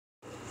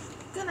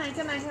Good night,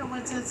 how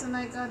much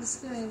tonight? God is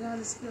good and God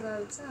is good all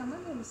the time. My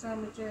name is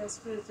Simon J.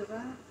 Spirit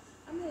Divine.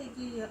 I'm going to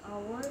give you a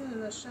word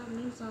and a short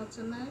news on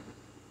tonight.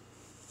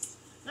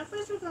 Now,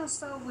 first we're going to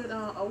start with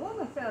a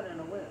woman fell in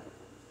a well.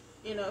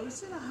 It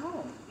was in a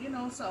home.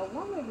 So a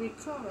woman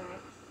recovering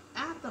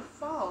after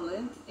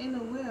falling in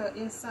a well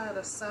inside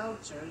a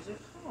South Jersey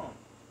home.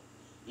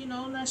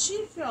 Now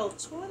she fell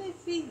 20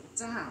 feet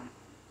down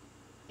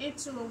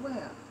into a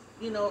well.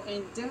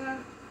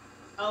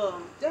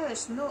 And there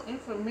is no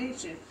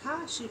information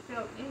how she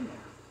fell in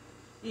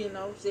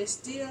there. They're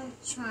still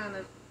trying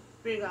to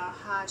figure out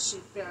how she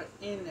fell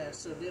in there,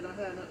 so they don't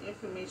have no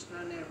information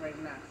on that right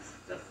now.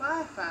 The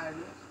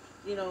firefighter,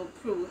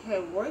 crew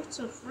had worked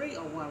to free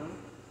a woman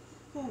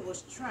who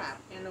was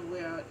trapped in a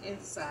well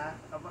inside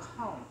of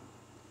a home.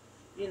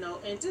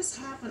 And this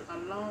happened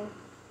along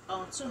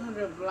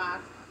 200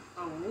 block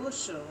of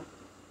Woodshire,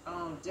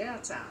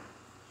 downtown.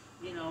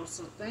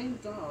 So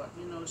thank God,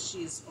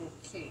 she's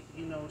okay.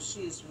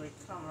 She's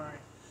recovering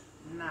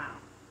now.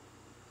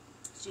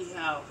 She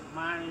have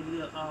minor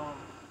little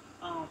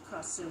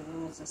cussing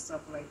wounds and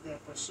stuff like that,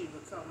 but she's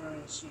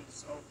recovering,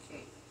 she's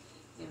okay.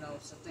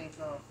 So thank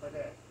God for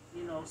that.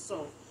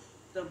 So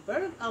the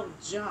birth of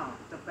John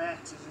the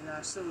Baptist,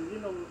 so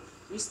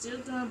we still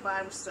doing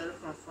Bible study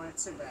from front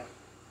to back.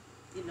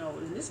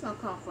 And this gonna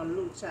come from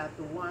Luke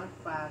chapter 1,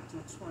 5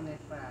 through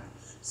 25.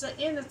 So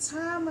in the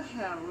time of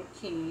Herod,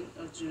 king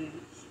of Judah,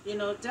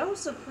 there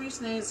was a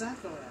priest named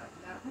Zachariah,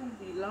 now who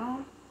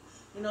belonged,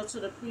 to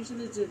the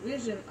priestly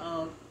division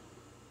of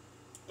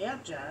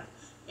Abijah,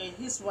 and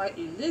his wife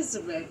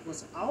Elizabeth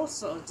was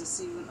also a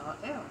descendant of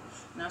Aaron.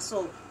 Now,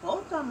 so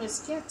both of them is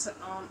kin to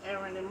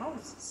Aaron and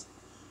Moses.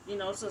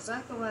 So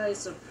Zachariah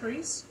is a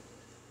priest,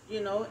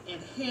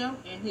 and him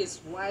and his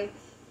wife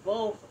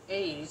both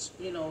age,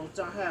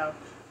 don't have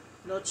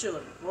no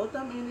children. Both of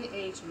them in the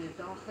age and they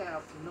don't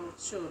have no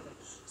children.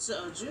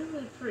 So a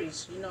Jewish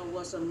priest,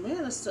 was a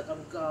minister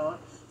of God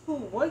who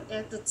worked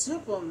at the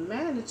temple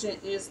managing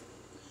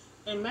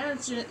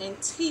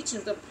and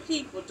teaching the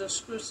people the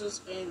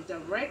scriptures and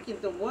directing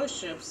the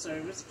worship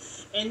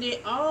service. And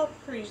they all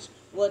preached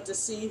what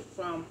received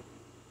from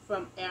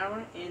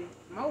Aaron and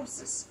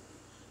Moses.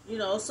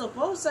 So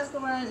both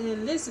Zachariah and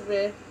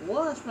Elizabeth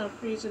was from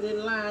priestly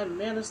line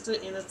minister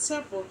in the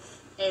temple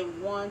at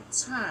one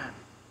time.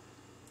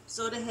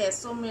 So they had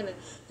so many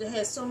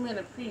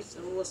priests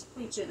who was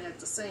preaching at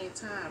the same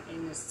time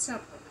in this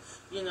temple.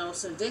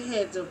 So they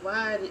had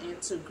divided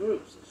into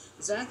groups.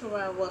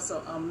 Zachariah was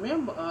a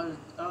member of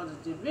the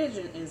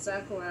division, and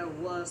Zachariah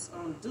was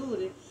on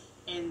duty,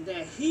 and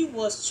that he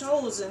was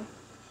chosen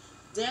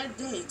that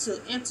day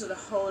to enter the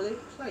holy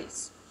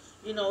place.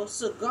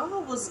 So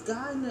God was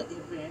guiding the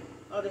event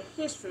or the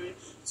history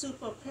to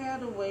prepare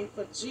the way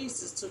for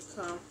Jesus to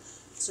come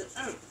to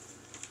earth.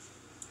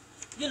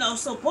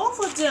 So both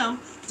of them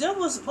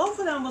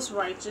was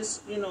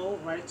righteous,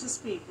 righteous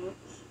people,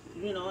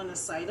 in the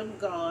sight of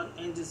God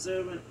and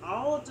deserving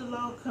all the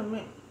law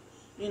command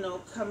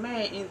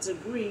in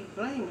degree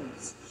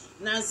blameless.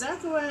 Now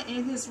Zachariah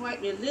and his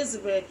wife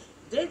Elizabeth,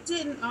 they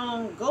didn't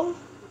go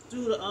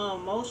through the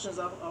motions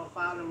of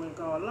following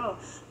God's law.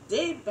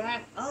 They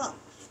backed up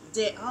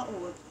their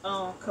outward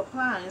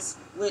compliance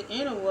with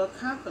inward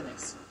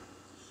confidence,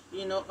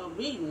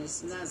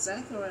 obedience. Now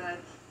Zachariah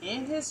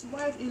and his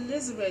wife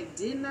Elizabeth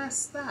did not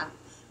stop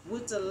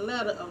with the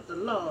letter of the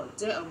law.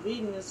 Their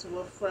obedience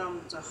was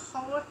from the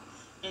heart,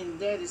 and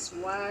that is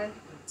why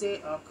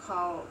they are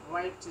called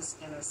righteous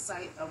in the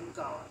sight of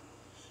God.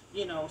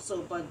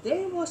 But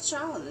they were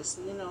childless,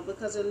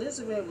 because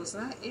Elizabeth was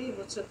not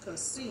able to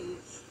conceive,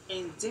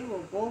 and they were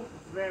both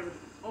very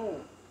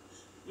old.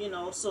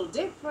 So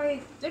they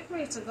prayed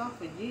to God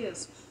for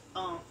years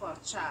for a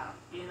child,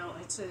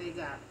 until they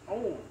got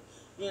old,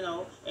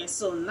 and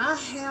so not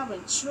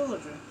having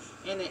children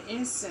in the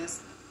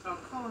instance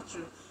of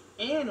culture,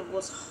 and it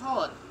was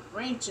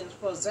heart-wrenching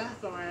for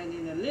Zachariah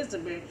and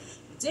Elizabeth.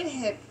 They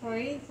had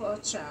prayed for a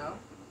child,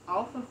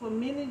 often for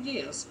many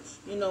years,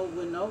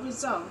 with no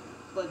result,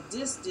 but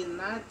this did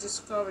not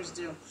discourage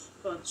them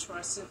from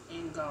trusting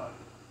in God.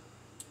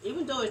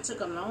 Even though it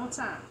took a long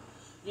time,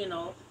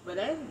 but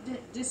that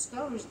didn't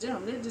discourage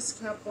them. They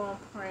just kept on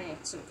praying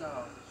to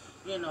God,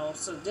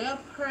 so their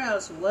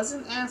prayers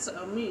wasn't answered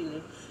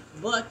immediately,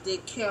 but they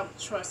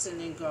kept trusting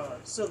in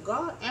God. So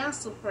God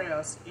answered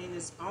prayers in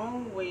his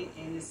own way,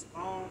 in his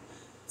own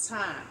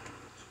time.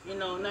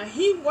 Now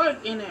he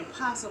worked in an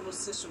impossible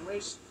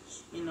situation,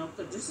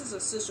 because this is a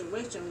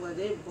situation where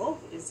they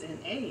both is in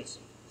age,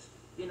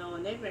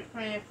 and they've been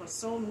praying for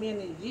so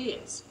many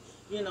years.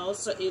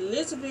 So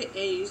Elizabeth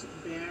aged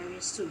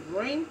barrenness to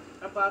bring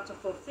about the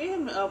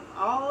fulfillment of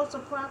all the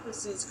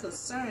prophecies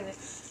concerning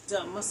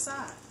the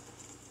Messiah.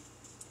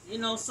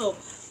 So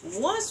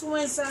once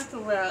when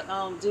Zachariah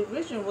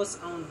division was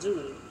on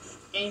duty,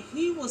 and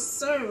he was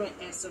serving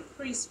as a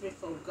priest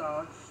before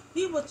God,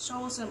 he was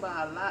chosen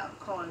by a lot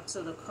according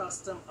to the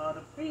custom of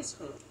the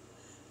priesthood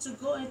to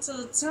go into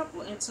the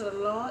temple, into the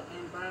Lord,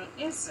 and burn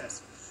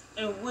incense.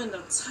 And when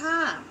the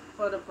time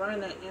for the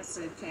burning of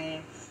incense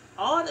came,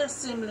 all the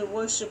assembly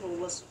worshippers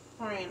was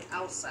praying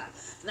outside.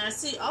 Now,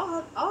 see,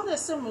 all that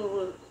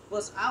assembly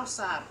was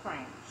outside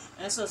praying.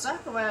 And so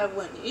Zechariah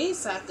went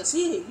inside because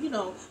he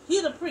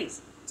the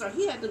priest. So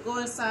he had to go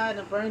inside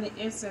and burn the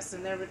incense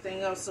and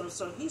everything else.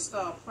 So he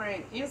started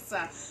praying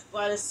inside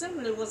while the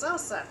assembly was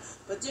outside.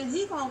 But then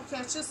he gonna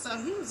catch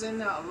himself. He was in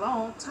there a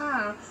long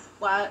time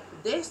while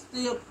they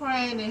still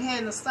praying and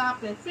hadn't to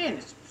stop and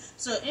finish.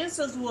 So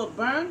incense will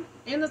burn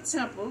in the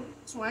temple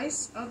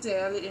twice a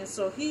daily. And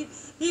so he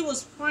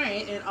was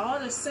praying, and all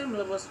the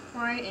assembly was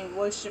praying and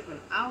worshiping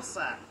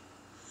outside.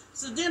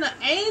 So then an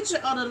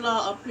angel of the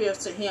Lord appeared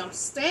to him,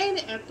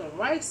 standing at the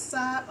right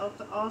side of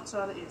the altar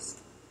of the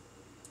incense.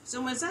 So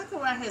when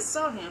Zechariah had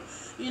saw him,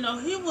 he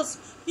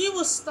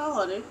was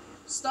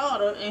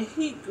startled, and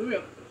he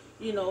gripped,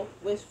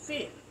 with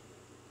fear.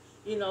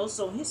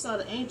 So when he saw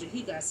the angel,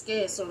 he got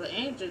scared. So the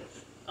angel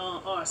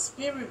are a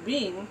spirit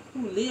being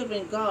who live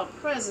in God's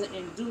presence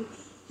and do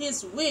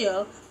his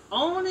will.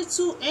 Only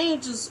two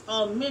angels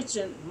are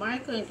mentioned,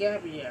 Michael and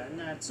Gabriel,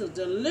 now to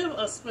deliver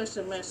a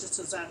special message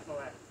to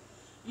Zechariah.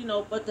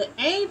 But the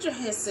angel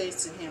had said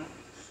to him,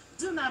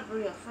 do not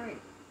be afraid,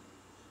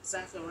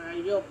 Zechariah,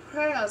 your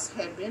prayers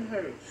have been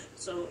heard.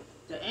 So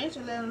the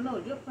angel let him know,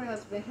 your prayers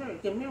have been heard.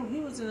 Remember, he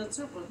was in the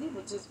temple. He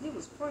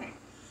was praying.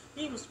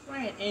 He was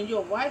praying. And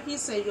your wife, he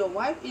said, your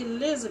wife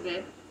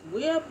Elizabeth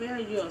will bear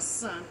you a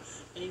son,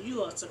 and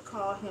you are to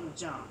call him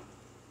John.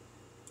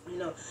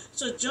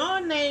 So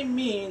John's name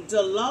means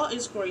the Lord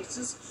is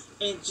gracious,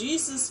 and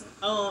Jesus'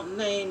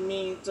 name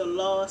means the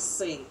Lord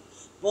saved.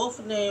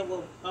 Both names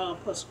were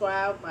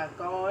prescribed by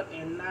God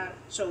and not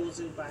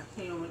chosen by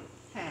human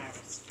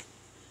parents.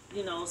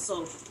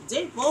 So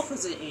they both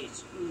is an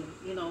age,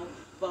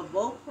 but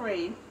both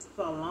prayed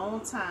for a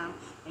long time,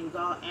 and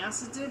God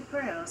answered their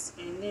prayers,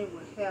 and they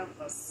will have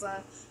a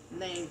son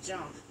named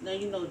John. Now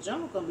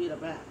John gonna be the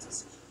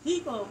Baptist. He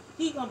gonna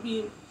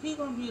be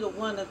the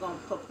one that gonna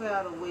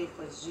prepare the way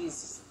for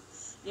Jesus.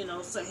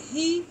 So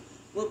he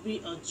will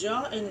be a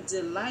joy and a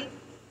delight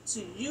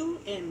to you,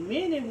 and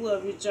many will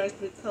rejoice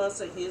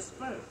because of his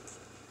birth.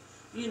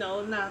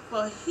 Now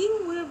for he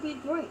will be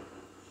great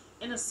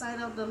in the sight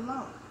of the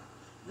Lord.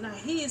 Now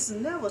he is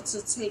never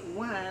to take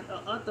wine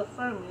or other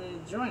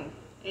fermented drink,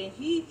 and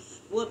he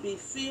will be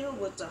filled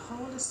with the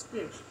Holy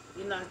Spirit.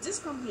 This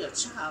gonna be a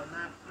child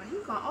now. He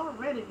gonna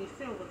already be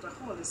filled with the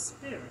Holy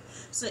Spirit.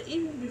 So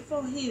even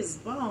before he is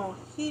born,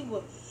 he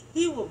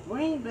will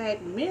bring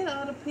back many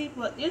other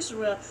people of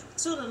Israel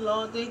to the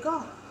Lord their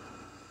God.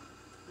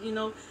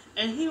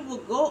 And he will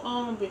go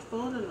on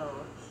before the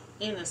Lord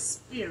in a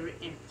spirit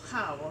and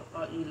power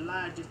of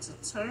Elijah to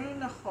turn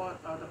the heart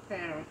of the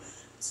parent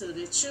to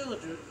their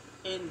children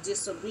and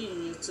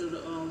disobedience to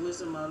the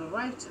wisdom of the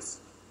righteous,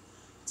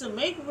 to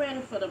make ready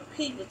for the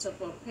people to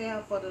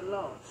prepare for the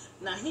Lord.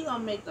 Now he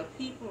gonna make the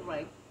people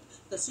right,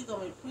 because he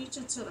gonna be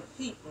preaching to the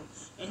people,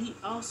 and he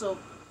also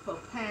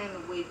preparing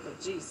the way for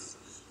Jesus.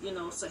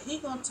 So he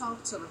gonna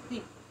talk to the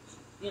people,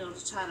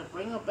 to try to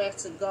bring them back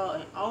to God,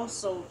 and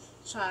also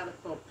try to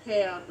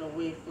prepare the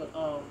way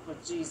for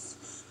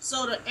Jesus.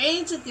 So the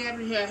angel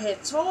Gabriel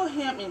had told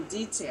him in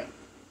detail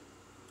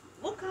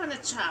what kind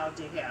of child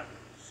they have.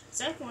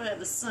 Zechariah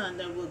the son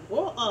that would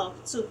grow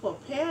up to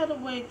prepare the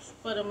way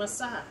for the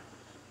Messiah.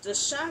 The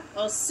shock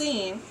of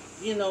seeing,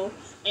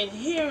 and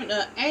hearing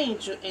an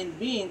angel and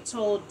being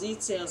told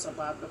details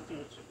about the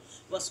future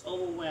was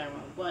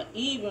overwhelming. But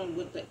even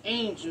with the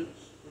angel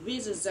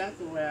visit,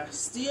 Zechariah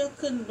still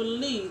couldn't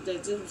believe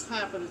that this was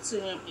happening to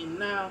him, and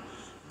now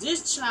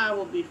this child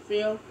will be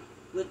filled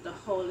with the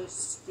Holy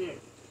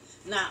Spirit.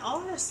 Now, all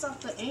that stuff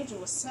the angel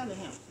was telling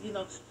him,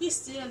 he's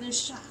still in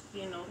shock,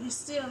 He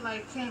still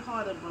can't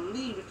hardly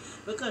believe it,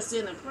 because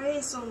then it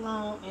prayed so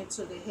long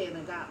into the head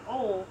and got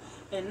old,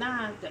 and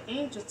now the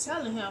angel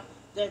telling him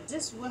that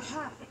this will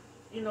happen,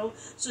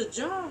 So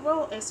John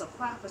wrote as a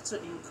prophet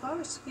to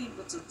encourage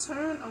people to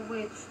turn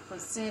away from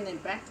sin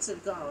and back to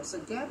God. So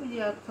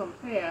Gabriel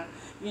compared,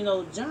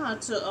 John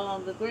to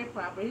the great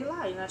prophet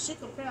Elijah. Now she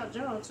compared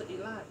John to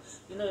Elijah.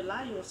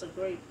 Elijah was a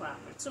great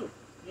prophet too.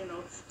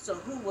 So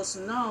who was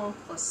known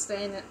for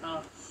standing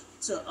up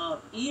to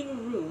evil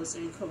rulers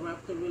and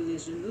corrupted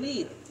religion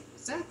leaders.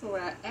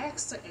 Zechariah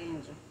asked the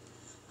angel,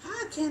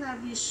 how can I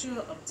be sure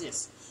of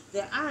this,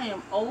 that I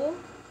am old,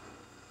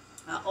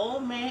 an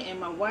old man, and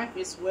my wife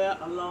is well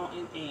along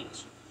in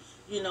age?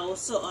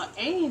 So an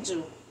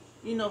angel,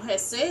 had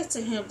said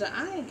to him that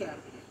I am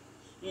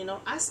Gabriel.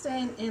 I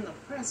stand in the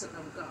presence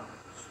of God,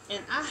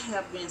 and I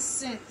have been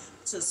sent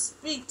to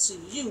speak to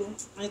you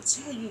and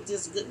tell you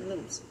this good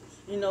news.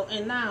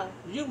 And now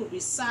you will be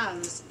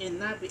silenced and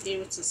not be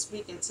able to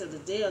speak until the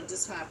day of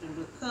this happened,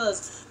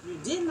 because you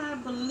did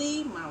not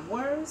believe my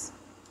words,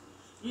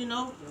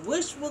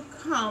 which will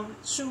come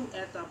true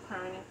at the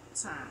appointed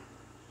time.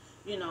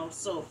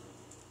 So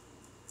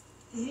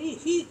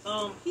he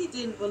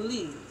didn't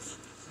believe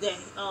that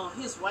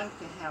his wife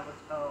can have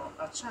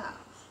a child.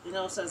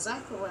 So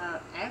Zechariah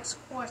asked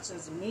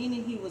questions,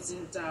 meaning he was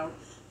in doubt.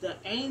 The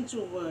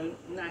angel word,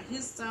 now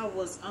his doubt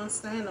was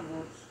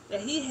understandable,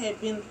 that he had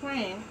been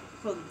praying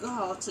for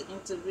God to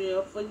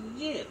intervene for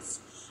years.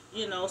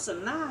 So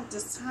now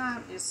this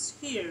time is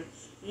here,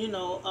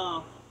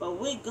 but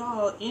with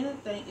God,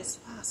 anything is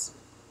possible.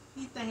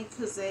 He think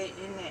because they're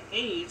in that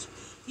age,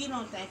 he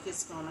don't think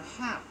it's going to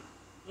happen.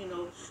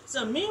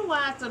 So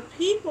meanwhile, the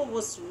people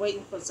was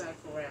waiting for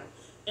Zechariah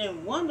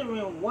and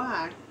wondering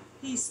why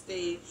he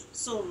stayed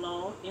so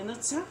long in the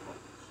temple.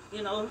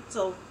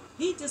 So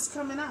he just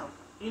coming out.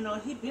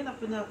 He been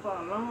up in there for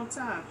a long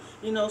time.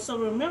 So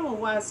remember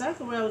why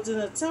Zechariah was in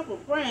the temple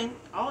praying,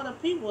 all the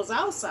people was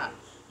outside,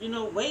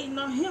 waiting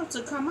on him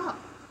to come out.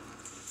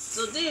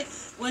 So then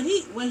when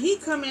he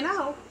coming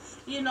out,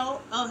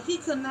 he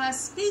could not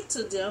speak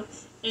to them,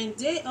 and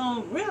they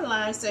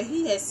realized that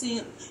he had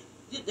seen.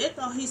 They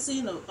thought he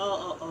seen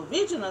a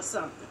vision or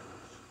something.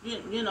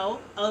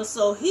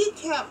 So he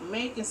kept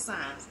making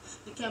signs.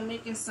 He kept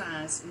making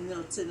signs,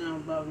 to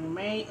them, but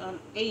remained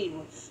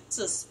unable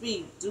to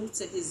speak due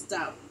to his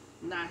doubt.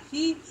 Now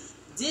he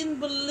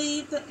didn't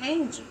believe the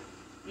angel,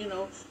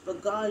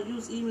 but God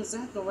used even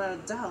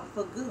Zechariah's doubt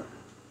for good.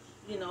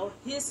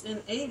 His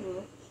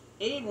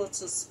able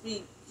to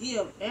speak,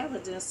 give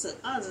evidence to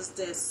others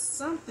that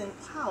something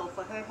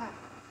powerful had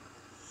happened.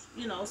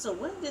 So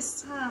when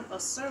this time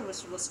of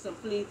service was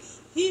complete,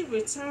 he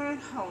returned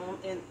home,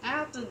 and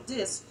after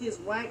this, his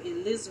wife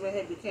Elizabeth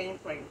had became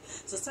pregnant.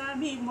 So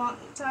time he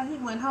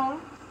went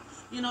home,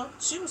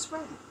 she was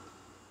pregnant.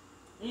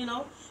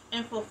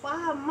 And for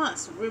 5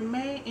 months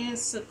remained in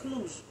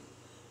seclusion,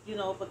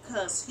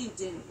 because he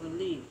didn't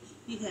believe.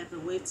 He had to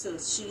wait till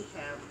she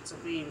had to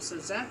be. So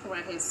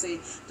Zechariah had said,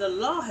 the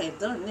Lord had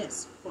done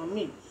this for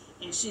me.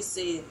 And she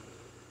said,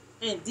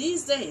 in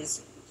these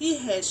days, he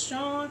has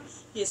shown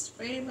his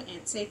favor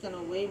and taken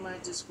away my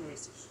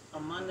disgrace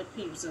among the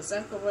people. So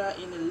Zechariah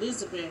and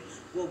Elizabeth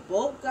were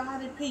both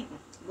godly people,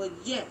 but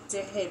yet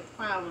they had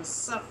problems,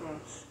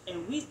 suffering.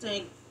 And we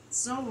think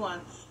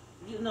someone,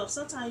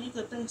 sometimes you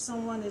could think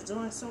someone is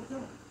doing so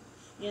good,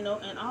 and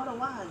all the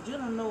while, you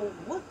don't know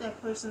what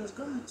that person is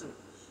going through.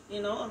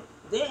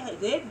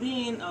 They're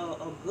being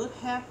a good,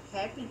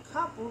 happy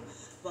couple,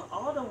 but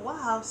all the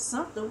while,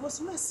 something was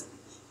missing.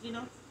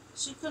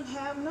 She couldn't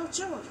have no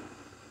children.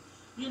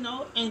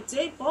 And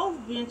they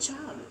both been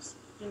childless,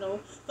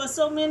 for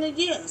so many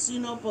years,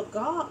 but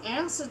God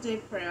answered their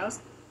prayers,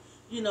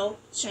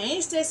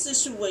 changed their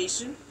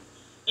situation,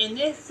 and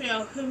they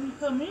felt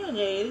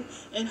humiliated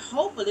and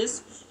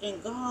hopeless,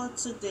 and God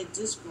took their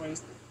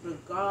disgrace,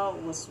 but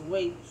God was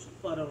waiting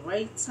for the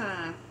right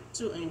time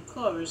to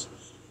encourage,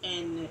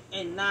 and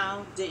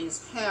now they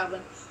is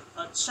having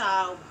a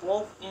child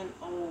both in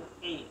old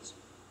age.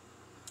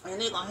 And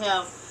they're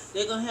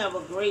gonna have a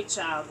great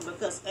child,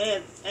 because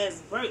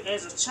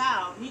as a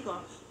child, he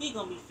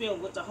gonna be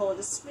filled with the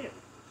Holy Spirit,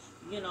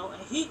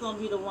 and he gonna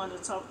be the one to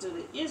talk to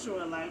the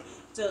Israelites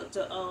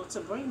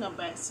to bring them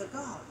back to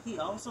God. He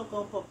also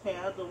gonna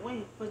prepare the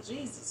way for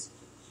Jesus,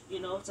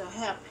 to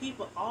have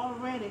people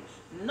already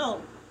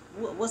know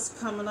what's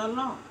coming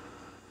along,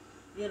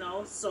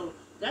 So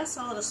that's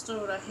all the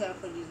story I have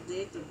for you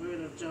today, the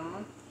Bird of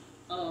John.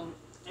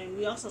 And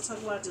we also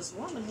talk about this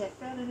woman had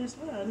fell in this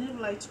well, and it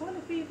was like 20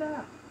 feet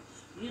down.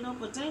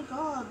 But thank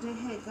God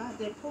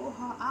they pulled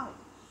her out.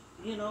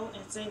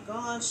 And thank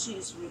God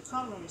she's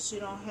recovering. She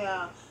don't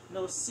have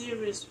no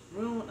serious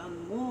wound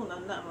or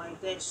nothing like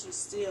that. She's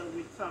still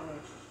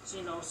recovering.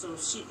 So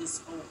she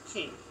is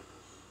okay.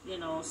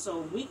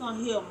 So we're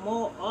gonna hear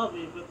more of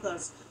it,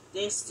 because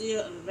they're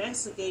still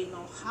investigating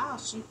on how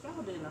she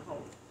fell in the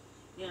hole.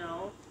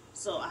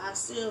 So I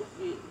still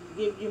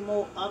give you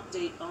more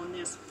update on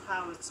this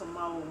probably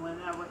tomorrow,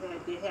 whenever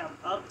they have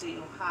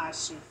update on how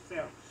she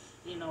felt.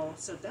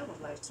 So that was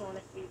like 20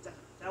 feet down.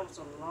 That was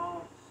a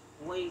long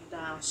way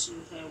down she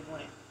had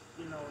went.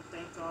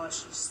 Thank God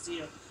she's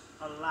still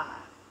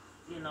alive.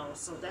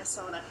 So that's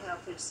all I have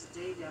for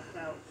today. Y'all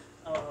have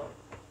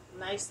a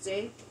nice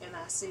day, and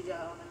I'll see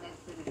y'all on the next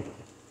video.